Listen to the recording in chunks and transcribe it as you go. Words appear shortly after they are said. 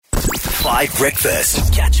5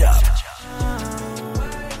 Breakfast. Catch up.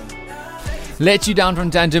 Let you down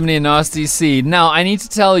from Tangimini and Nasty C. Now, I need to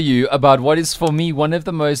tell you about what is for me one of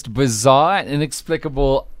the most bizarre and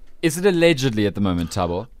inexplicable. Is it allegedly at the moment,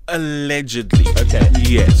 Thabo? Allegedly. Okay.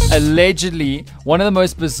 Yes. Allegedly, one of the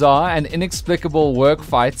most bizarre and inexplicable work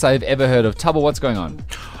fights I've ever heard of. Thabo, what's going on?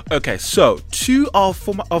 Okay, so two of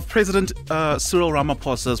President Cyril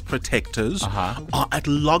Ramaphosa's protectors are at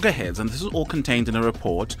loggerheads, and this is all contained in a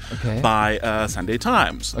report by Sunday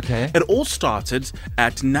Times. Okay. It all started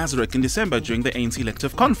at Nasrec in December during the ANC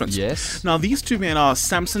elective conference. Yes. Now, these two men are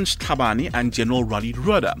Samson Tlhabane and General Wally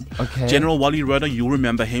Rhoda. Okay. General Wally Rhoda, you'll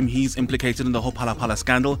remember him. He's implicated in the whole Phala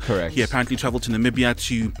scandal. Correct. He apparently traveled to Namibia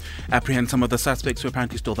to apprehend some of the suspects who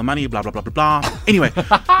apparently stole the money, blah, blah, blah, blah, blah. Anyway,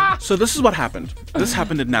 so this is what happened. This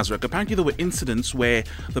happened at Nasrec. Apparently, there were incidents where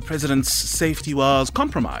the president's safety was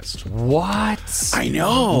compromised. What? I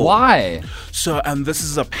know. Why? So, and this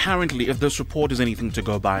is apparently, if this report is anything to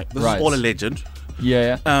go by, this is all alleged.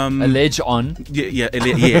 Yeah. Allege on.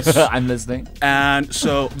 Yes. I'm listening. And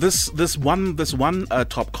so this one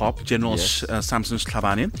top cop, General Samson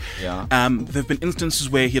Tlhabane, there have been instances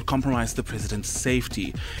where he had compromised the president's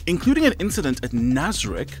safety, including an incident at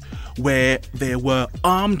Nasrec where there were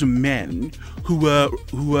armed men who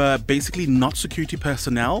were basically not security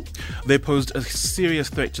personnel. They posed a serious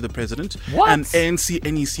threat to the president and ANC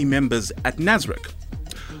NEC members at Nasrec.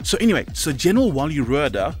 So anyway, General Wally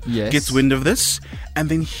Rhoda gets wind of this, and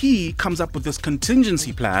then he comes up with this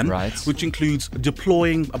contingency plan, which includes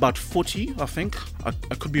deploying about 40, I think, I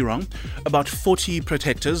could be wrong, about 40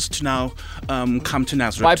 protectors to now come to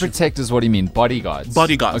Nasrec. By protectors, what do you mean? Bodyguards?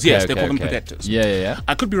 Bodyguards, yes, they call them protectors. Yeah.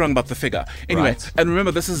 I could be wrong about the figure. Anyway, and remember,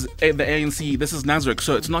 this is the ANC, this is Nasrec,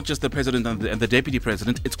 so it's not just the president and the deputy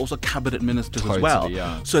president, it's also cabinet ministers as well.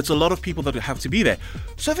 Yeah. So it's a lot of people that have to be there.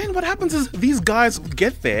 So then what happens is these guys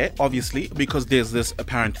get there, obviously, because there's this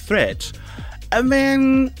apparent threat. And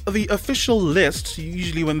then the official list,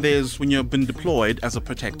 usually when you've been deployed as a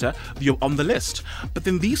protector, you're on the list. But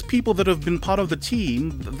then these people that have been part of the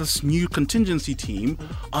team, this new contingency team,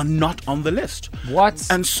 are not on the list. What?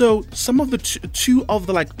 And so some of the two of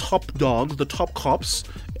the top dogs, the top cops,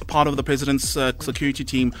 part of the president's security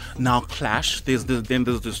team now clash. There's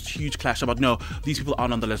this huge clash about, no, these people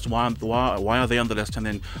aren't on the list. Why are they on the list? And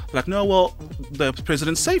then they're like, no, well, the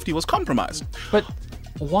president's safety was compromised. But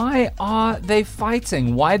why are they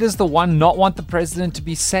fighting? Why does the one not want the president to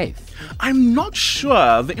be safe? I'm not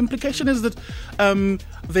sure. The implication is that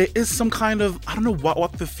there is some kind of, I don't know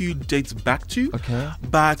what the feud dates back to. Okay.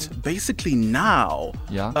 But basically now,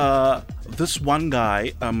 this one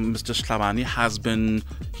guy, Mr. Tlhabane,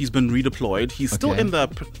 he's been redeployed. He's still in the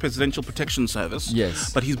Presidential Protection Service.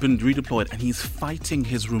 Yes. But he's been redeployed and he's fighting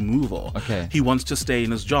his removal. Okay. He wants to stay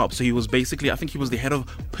in his job. So he was basically, I think he was the head of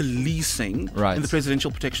policing in the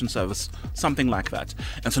Presidential Protection Service, something like that.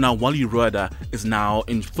 And so now Wally Rhoda is now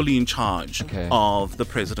fully in charge of the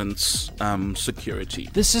president's security.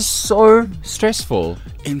 This is so stressful.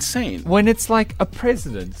 Insane. When it's like a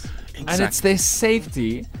president and it's their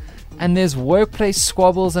safety and there's workplace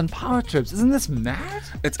squabbles and power trips. Isn't this mad?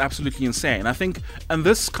 It's absolutely insane. I think, and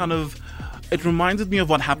this kind of, it reminded me of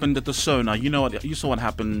what happened at the SONA. You saw what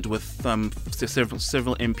happened with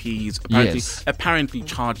several MPs apparently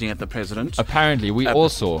charging at the president. Apparently, we all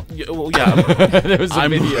saw. There was a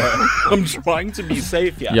video. I'm trying to be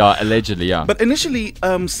safe here. Yeah, allegedly, yeah. But initially,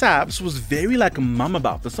 SABS was very mum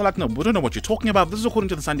about this. They're like, no, we don't know what you're talking about. This is according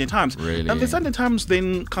to the Sunday Times. Really? And the Sunday Times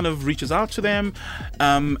then kind of reaches out to them,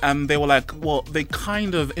 and they were like, well, they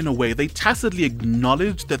kind of, in a way, they tacitly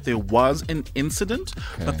acknowledged that there was an incident,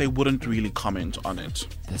 but they wouldn't really comment on it.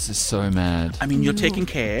 This is so mad. I mean, you're taking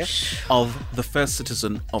care of the first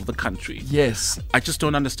citizen of the country. Yes. I just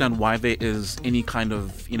don't understand why there is any kind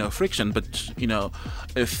of, friction. But,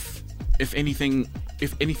 if anything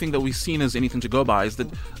that we've seen as anything to go by is that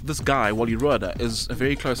this guy, Wally Rhoda, is a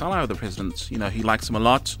very close ally of the president. He likes him a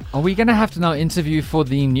lot. Are we going to have to now interview for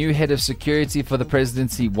the new head of security for the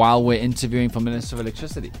presidency while we're interviewing for Minister of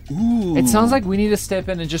Electricity? Ooh. It sounds like we need to step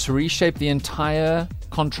in and just reshape the entire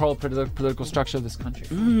control political structure of this country.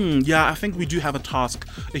 Yeah, I think we do have a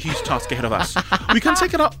huge task ahead of us. We can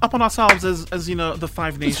take it up on ourselves as the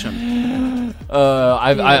Five Nation.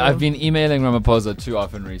 I've been emailing Ramaphosa too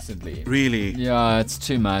often recently. Really? Yeah, it's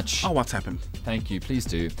too much. Oh, what's happened? Thank you. Please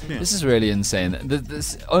do. Yeah. This is really insane.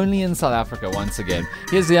 This only in South Africa once again.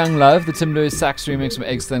 Here's the Young Love, the Tim Lewis sax remix from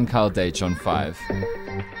Exton and Kyle Deitch on 5.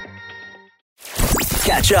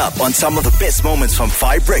 Catch up on some of the best moments from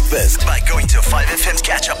 5 Breakfast by going to 5FM's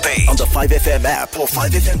catch-up page on the 5FM app or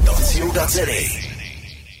 5FM.co.za.